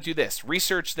 Learn how to do this.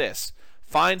 Research this.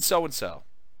 Find so-and-so.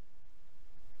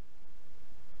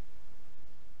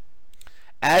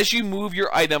 As you move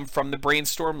your item from the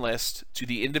brainstorm list to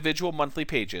the individual monthly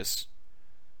pages,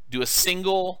 do a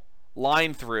single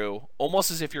line through,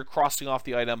 almost as if you're crossing off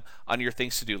the item on your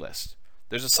things to do list.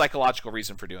 There's a psychological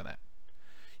reason for doing that.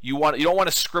 You don't want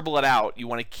to scribble it out. You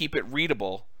want to keep it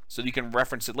readable so that you can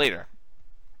reference it later.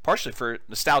 Partially for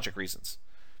nostalgic reasons.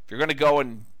 If you're going to go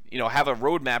and have a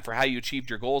roadmap for how you achieved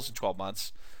your goals in 12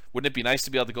 months, wouldn't it be nice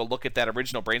to be able to go look at that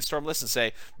original brainstorm list and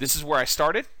say, this is where I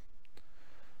started?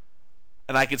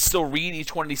 And I could still read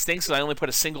each one of these things because I only put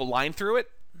a single line through it?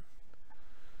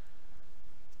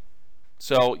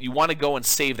 So you want to go and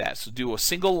save that. So do a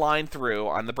single line through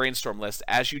on the brainstorm list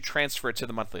as you transfer it to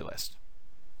the monthly list.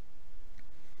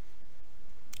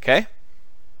 Okay?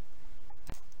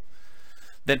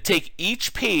 Then take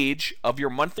each page of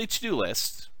your monthly to-do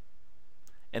list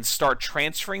and start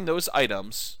transferring those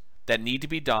items that need to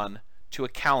be done to a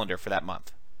calendar for that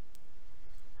month.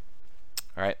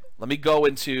 All right, let me go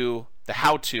into the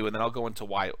how-to, and then I'll go into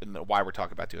why we're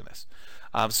talking about doing this.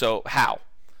 So how?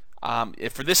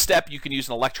 If for this step, you can use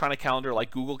an electronic calendar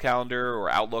like Google Calendar or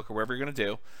Outlook or whatever you're going to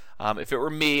do. If it were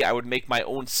me, I would make my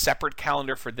own separate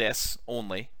calendar for this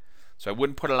only. So I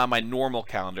wouldn't put it on my normal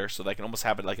calendar, so that I can almost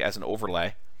have it like as an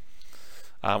overlay.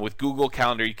 With Google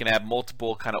Calendar, you can have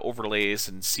multiple kind of overlays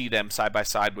and see them side by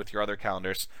side with your other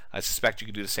calendars. I suspect you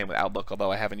can do the same with Outlook,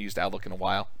 although I haven't used Outlook in a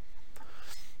while.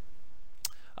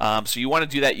 So you want to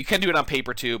do that. You can do it on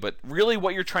paper too, but really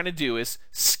what you're trying to do is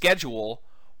schedule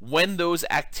when those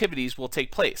activities will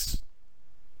take place.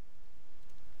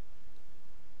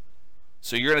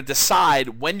 So you're going to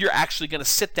decide when you're actually going to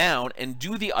sit down and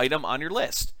do the item on your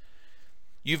list.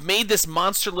 You've made this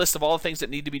monster list of all the things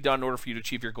that need to be done in order for you to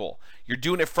achieve your goal. You're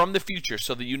doing it from the future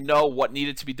so that you know what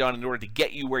needed to be done in order to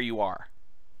get you where you are.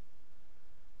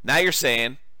 Now you're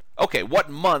saying, okay, what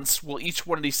months will each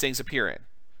one of these things appear in?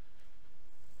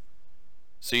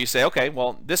 So you say, okay,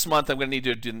 well, this month I'm going to need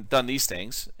to have done these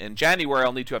things. In January,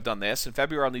 I'll need to have done this. In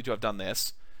February, I'll need to have done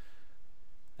this.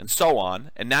 And so on.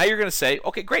 And now you're going to say,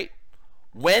 okay, great.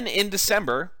 When in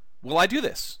December will I do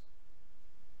this?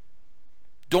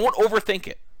 Don't overthink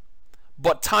it,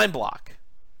 but time block.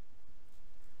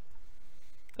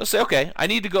 They'll say, okay, I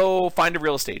need to go find a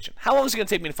real estate agent. How long is it going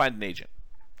to take me to find an agent?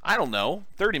 I don't know,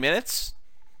 30 minutes?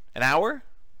 An hour?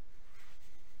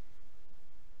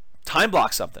 Time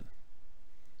block something.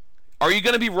 Are you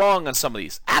going to be wrong on some of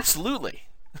these? Absolutely.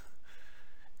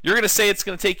 You're going to say it's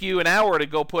going to take you an hour to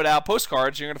go put out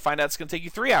postcards. You're going to find out it's going to take you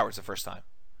 3 hours the first time.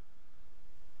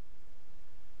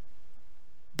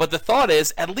 But the thought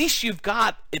is, at least you've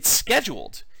got it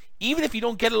scheduled. Even if you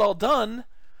don't get it all done,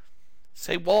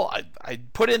 say, well, I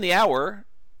put in the hour.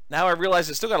 Now I realize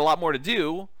I still got a lot more to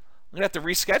do. I'm going to have to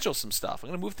reschedule some stuff. I'm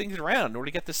going to move things around in order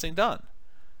to get this thing done.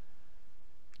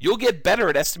 You'll get better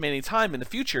at estimating time in the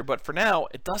future, but for now,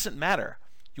 it doesn't matter.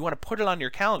 You want to put it on your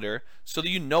calendar so that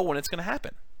you know when it's going to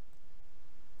happen.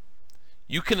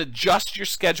 You can adjust your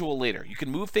schedule later. You can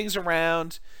move things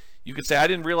around. You can say, I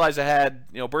didn't realize I had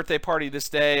a birthday party this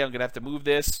day. I'm going to have to move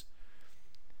this.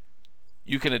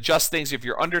 You can adjust things if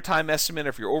you're under time estimate or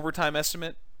if you're over time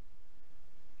estimate.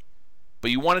 But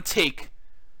you want to take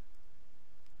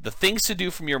the things to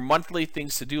do from your monthly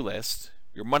things to do list,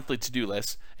 your monthly to-do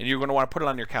list, and you're going to want to put it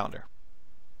on your calendar.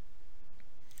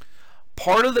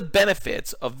 Part of the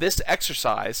benefits of this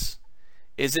exercise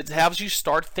is it helps you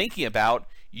start thinking about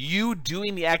you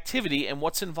doing the activity and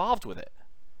what's involved with it.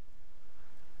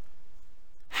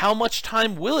 How much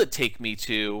time will it take me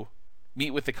to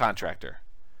meet with the contractor?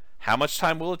 How much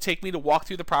time will it take me to walk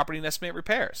through the property and estimate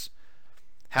repairs?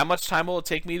 How much time will it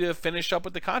take me to finish up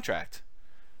with the contract?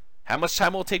 How much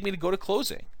time will it take me to go to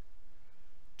closing?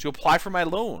 To apply for my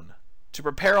loan? To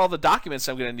prepare all the documents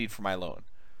I'm going to need for my loan?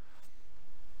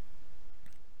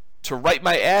 To write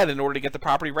my ad in order to get the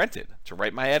property rented? To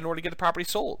write my ad in order to get the property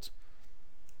sold?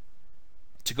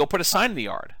 To go put a sign in the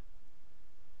yard?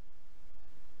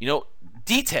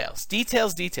 Details.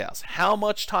 How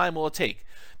much time will it take?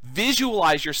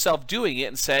 Visualize yourself doing it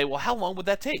and say, well, how long would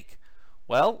that take?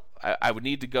 Well, I would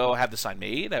need to go have the sign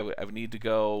made. I would need to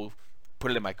go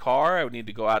put it in my car. I would need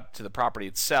to go out to the property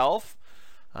itself.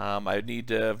 I would need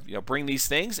to bring these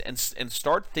things and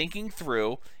start thinking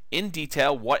through in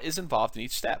detail what is involved in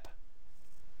each step.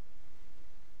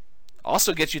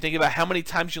 Also gets you thinking about how many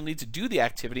times you'll need to do the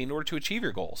activity in order to achieve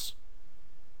your goals.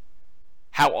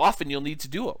 How often you'll need to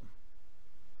do them.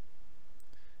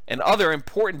 And other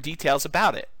important details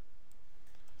about it.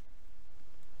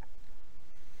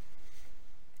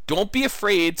 Don't be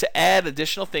afraid to add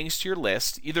additional things to your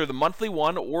list, either the monthly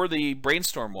one or the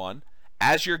brainstorm one,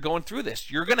 as you're going through this.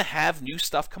 You're going to have new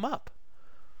stuff come up.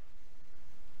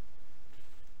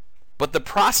 But the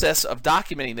process of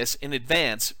documenting this in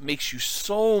advance makes you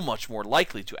so much more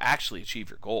likely to actually achieve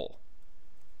your goal.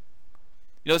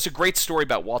 It's a great story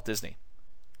about Walt Disney.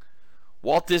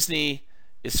 Walt Disney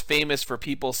is famous for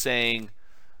people saying,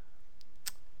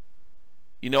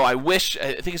 I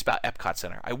think it's about Epcot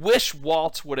Center. I wish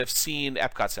Walt would have seen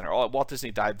Epcot Center. Walt Disney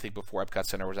died, I think, before Epcot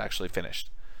Center was actually finished.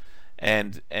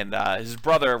 And his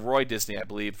brother, Roy Disney, I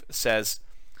believe, says,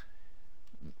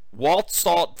 Walt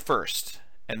saw it first,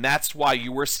 and that's why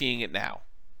you were seeing it now.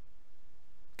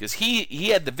 Because he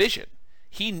had the vision.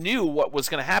 He knew what was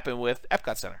going to happen with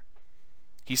Epcot Center.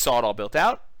 He saw it all built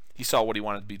out. He saw what he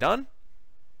wanted to be done.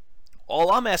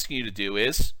 All I'm asking you to do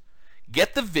is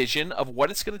get the vision of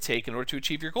what it's going to take in order to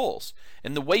achieve your goals.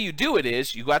 And the way you do it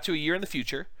is you go out to a year in the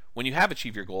future when you have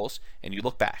achieved your goals and you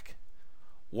look back.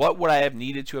 What would I have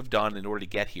needed to have done in order to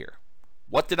get here?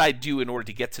 What did I do in order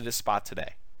to get to this spot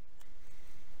today?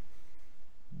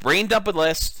 Brain dump a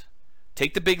list,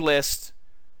 take the big list,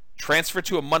 transfer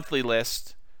to a monthly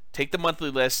list, take the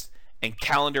monthly list, and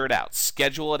calendar it out.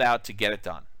 Schedule it out to get it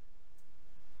done.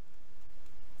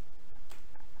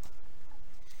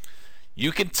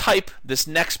 You can type this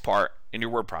next part in your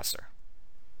word processor.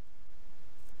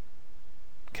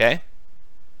 Okay?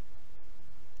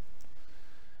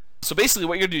 So basically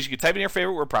what you're going to do is you can type in your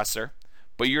favorite word processor,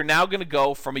 but you're now going to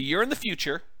go from a year in the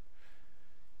future.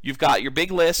 You've got your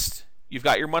big list, you've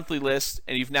got your monthly list,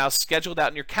 and you've now scheduled out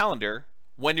in your calendar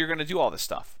when you're going to do all this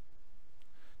stuff.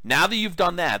 Now that you've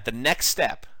done that, the next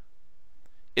step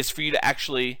is for you to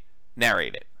actually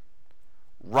narrate it.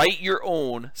 Write your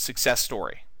own success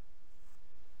story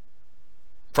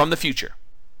from the future.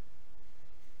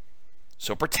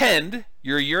 So pretend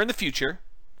you're a year in the future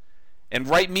and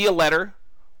write me a letter,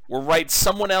 or write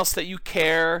someone else that you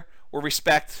care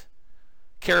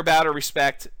about or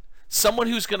respect, someone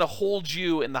who's going to hold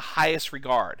you in the highest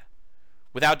regard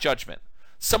without judgment,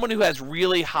 someone who has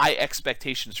really high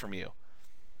expectations from you.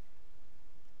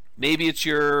 Maybe it's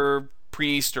your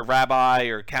priest or rabbi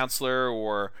or counselor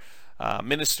or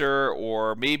minister,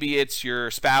 or maybe it's your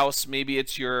spouse, maybe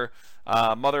it's your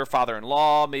mother or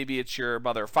father-in-law, maybe it's your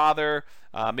mother or father,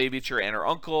 maybe it's your aunt or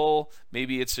uncle,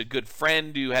 maybe it's a good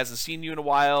friend who hasn't seen you in a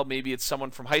while, maybe it's someone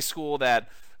from high school that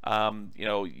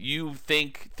you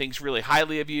think thinks really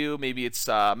highly of you, maybe it's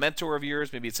a mentor of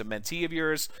yours, maybe it's a mentee of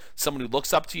yours, someone who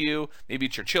looks up to you, maybe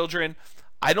it's your children.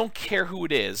 I don't care who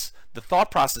it is. The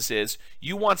thought process is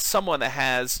you want someone that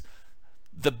has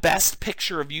the best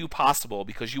picture of you possible,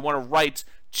 because you want to write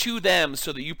to them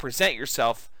so that you present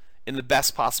yourself in the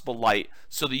best possible light,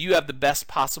 so that you have the best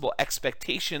possible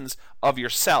expectations of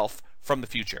yourself from the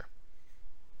future.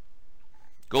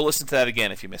 Go listen to that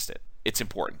again if you missed it. It's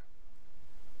important.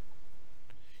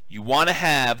 You want to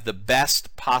have the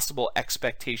best possible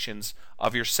expectations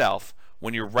of yourself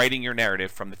when you're writing your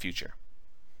narrative from the future.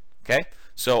 Okay?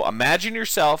 So imagine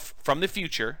yourself from the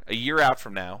future, a year out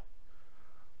from now,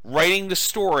 writing the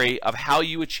story of how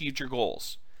you achieved your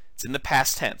goals. It's in the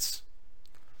past tense.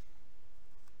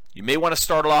 You may want to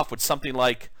start off with something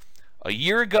like, a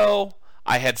year ago,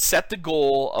 I had set the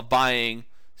goal of buying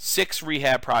 6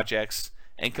 rehab projects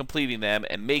and completing them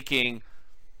and making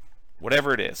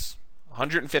whatever it is,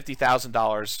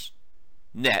 $150,000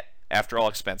 net after all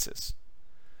expenses.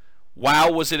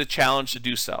 Wow, was it a challenge to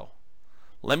do so?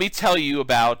 Let me tell you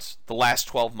about the last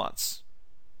 12 months.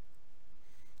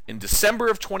 In December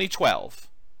of 2012,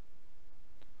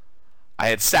 I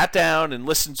had sat down and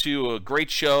listened to a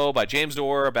great show by James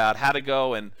Dorr about how to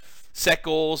go and set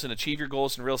goals and achieve your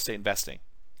goals in real estate investing.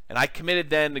 And I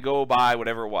committed then to go buy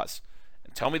whatever it was.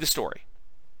 And tell me the story.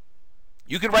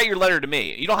 You can write your letter to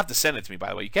me. You don't have to send it to me, by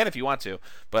the way. You can if you want to,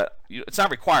 but it's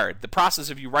not required. The process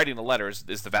of you writing the letter is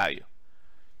the value.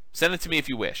 Send it to me if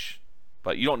you wish,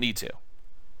 but you don't need to.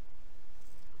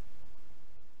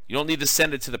 You don't need to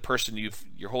send it to the person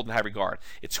you're holding in high regard.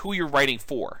 It's who you're writing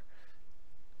for.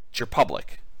 It's your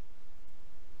public.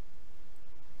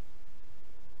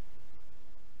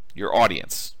 Your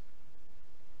audience.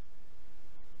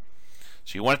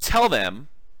 So you want to tell them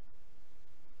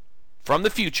from the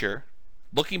future,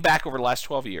 looking back over the last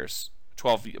 12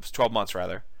 months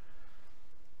rather,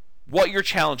 what your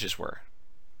challenges were.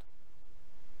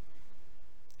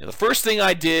 And the first thing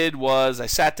I did was I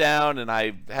sat down and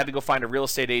I had to go find a real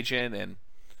estate agent, and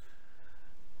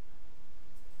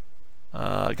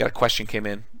I got a question came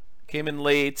in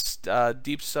late.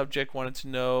 Deep subject, wanted to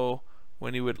know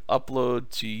when he would upload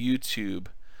to YouTube.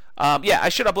 Yeah, I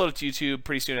should upload it to YouTube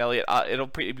pretty soon, Elliot.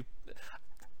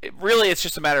 It's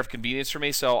just a matter of convenience for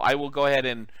me, so I will go ahead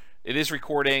and it is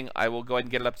recording. I will go ahead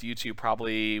and get it up to YouTube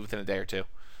probably within a day or two.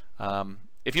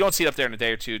 If you don't see it up there in a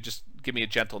day or two, just give me a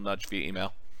gentle nudge via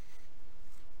email.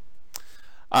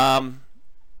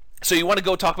 So you want to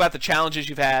go talk about the challenges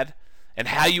you've had and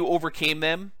how you overcame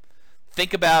them.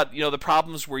 Think about, the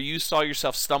problems where you saw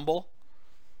yourself stumble.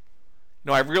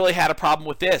 I really had a problem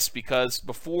with this because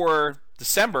before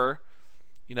December,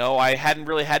 I hadn't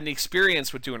really had any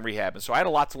experience with doing rehab, and so I had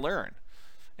a lot to learn.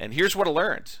 And here's what I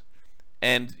learned.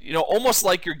 And, almost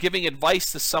like you're giving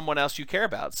advice to someone else you care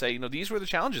about. Say, these were the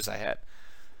challenges I had.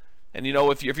 And,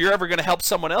 if you're ever going to help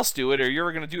someone else do it or you're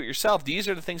ever going to do it yourself, these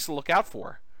are the things to look out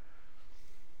for.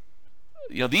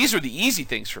 These are the easy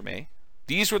things for me.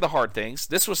 These were the hard things.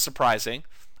 This was surprising.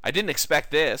 I didn't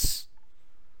expect this.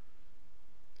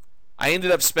 I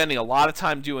ended up spending a lot of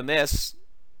time doing this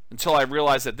until I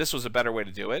realized that this was a better way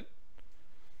to do it.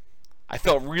 I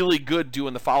felt really good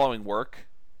doing the following work.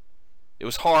 It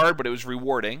was hard, but it was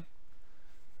rewarding.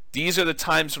 These are the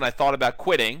times when I thought about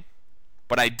quitting,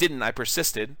 but I didn't. I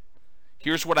persisted.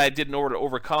 Here's what I did in order to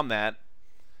overcome that.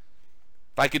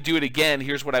 If I could do it again,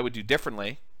 here's what I would do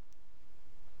differently.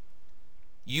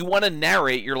 You want to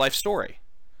narrate your life story.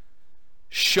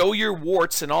 Show your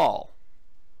warts and all.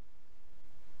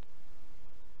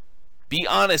 Be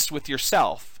honest with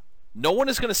yourself. No one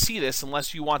is going to see this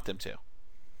unless you want them to.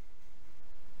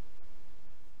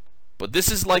 But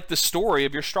this is like the story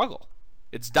of your struggle.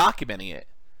 It's documenting it.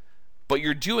 But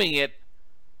you're doing it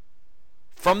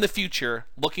from the future,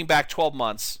 looking back 12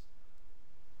 months,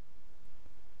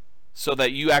 so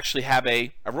that you actually have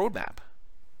a roadmap.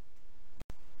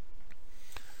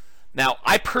 Now,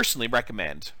 I personally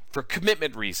recommend, for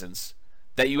commitment reasons,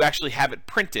 that you actually have it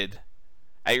printed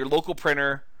at your local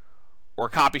printer or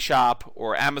copy shop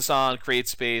or Amazon,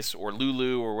 CreateSpace, or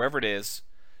Lulu, or wherever it is.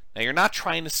 Now, you're not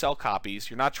trying to sell copies.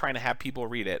 You're not trying to have people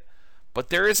read it. But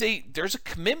there's a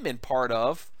commitment part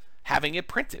of having it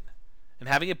printed and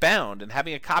having it bound and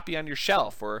having a copy on your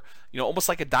shelf, or almost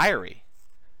like a diary.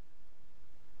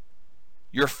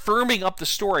 You're firming up the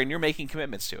story and you're making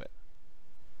commitments to it.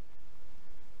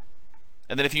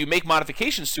 And then if you make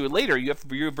modifications to it later, you have to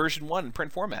review version 1 in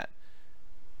print format.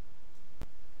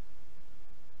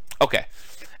 Okay.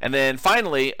 And then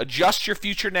finally, adjust your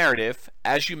future narrative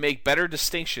as you make better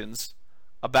distinctions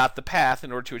about the path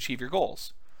in order to achieve your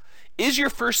goals. Is your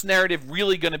first narrative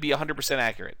really going to be 100%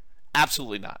 accurate?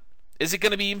 Absolutely not. Is it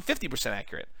going to be even 50%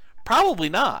 accurate? Probably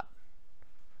not.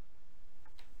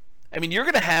 I mean, you're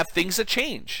going to have things that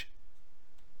change.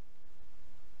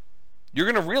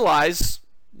 You're going to realize,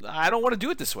 I don't want to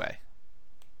do it this way.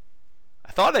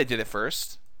 I thought I did it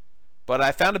first, but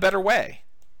I found a better way.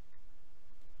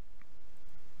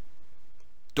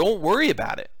 Don't worry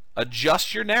about it.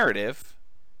 Adjust your narrative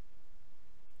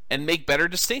and make better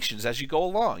distinctions as you go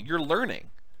along. You're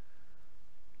learning.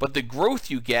 But the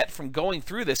growth you get from going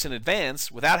through this in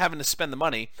advance without having to spend the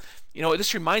money,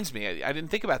 this reminds me, I didn't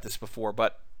think about this before,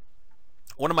 but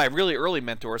one of my really early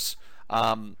mentors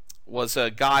was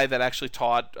a guy that actually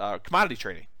taught commodity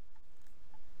trading.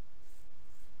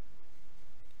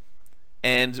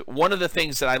 And one of the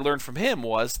things that I learned from him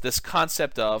was this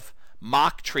concept of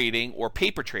mock trading or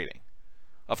paper trading,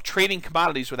 of trading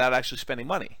commodities without actually spending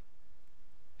money.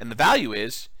 And the value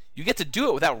is you get to do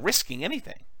it without risking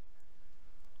anything.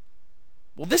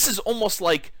 Well, this is almost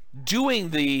like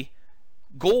doing the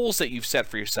goals that you've set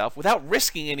for yourself without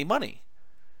risking any money.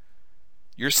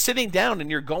 You're sitting down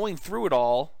and you're going through it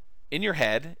all in your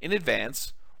head in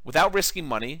advance without risking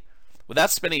money, without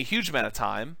spending a huge amount of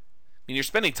time. I mean, you're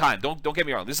spending time. Don't get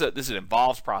me wrong. This is an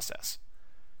involved process.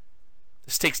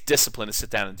 This takes discipline to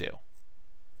sit down and do.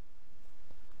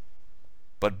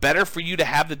 But better for you to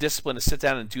have the discipline to sit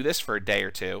down and do this for a day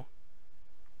or two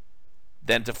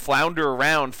than to flounder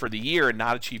around for the year and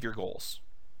not achieve your goals.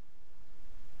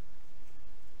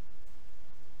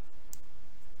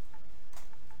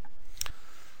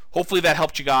 Hopefully that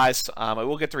helped you guys. I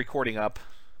will get the recording up.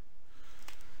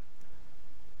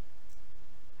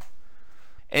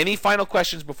 Any final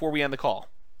questions before we end the call?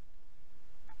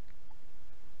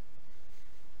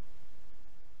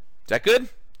 Is that good?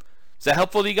 Is that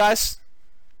helpful to you guys?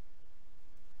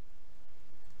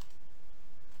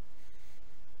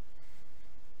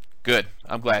 Good.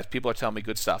 I'm glad. People are telling me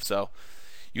good stuff. So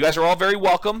you guys are all very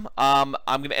welcome. I'm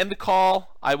going to end the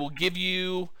call. I will give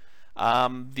you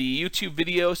the YouTube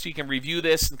video so you can review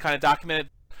this and kind of document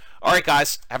it. All right,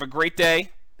 guys. Have a great day.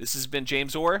 This has been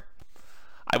James Orr.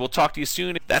 I will talk to you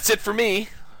soon. That's it for me.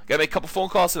 Got to make a couple phone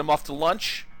calls and I'm off to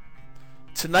lunch.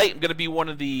 Tonight I'm going to be one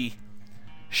of the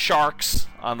sharks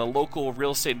on the local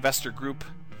real estate investor group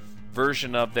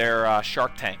version of their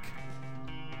Shark Tank.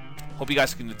 Hope you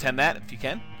guys can attend that if you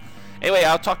can. Anyway,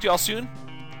 I'll talk to you all soon.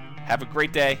 Have a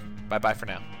great day. Bye-bye for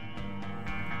now.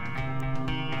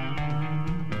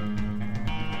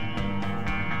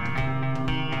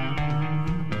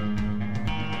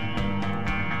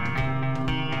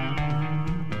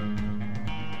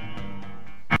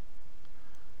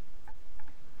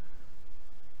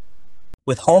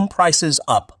 with home prices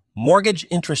up, mortgage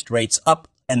interest rates up,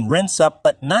 and rents up,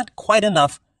 but not quite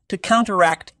enough to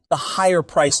counteract the higher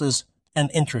prices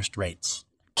and interest rates.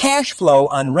 Cash flow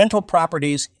on rental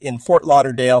properties in Fort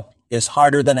Lauderdale is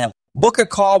harder than ever. Book a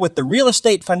call with the Real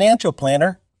Estate Financial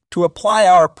Planner to apply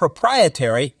our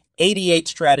proprietary 88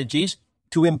 strategies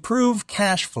to improve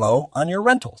cash flow on your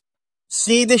rentals.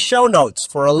 See the show notes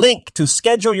for a link to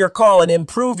schedule your call and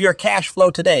improve your cash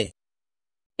flow today.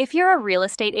 If you're a real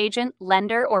estate agent,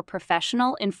 lender, or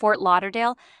professional in Fort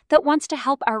Lauderdale that wants to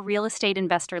help our real estate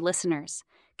investor listeners,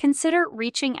 consider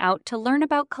reaching out to learn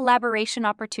about collaboration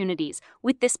opportunities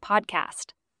with this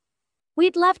podcast.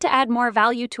 We'd love to add more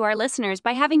value to our listeners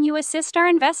by having you assist our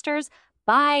investors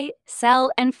buy,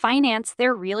 sell, and finance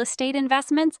their real estate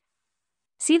investments.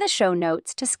 See the show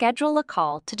notes to schedule a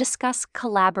call to discuss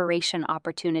collaboration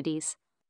opportunities.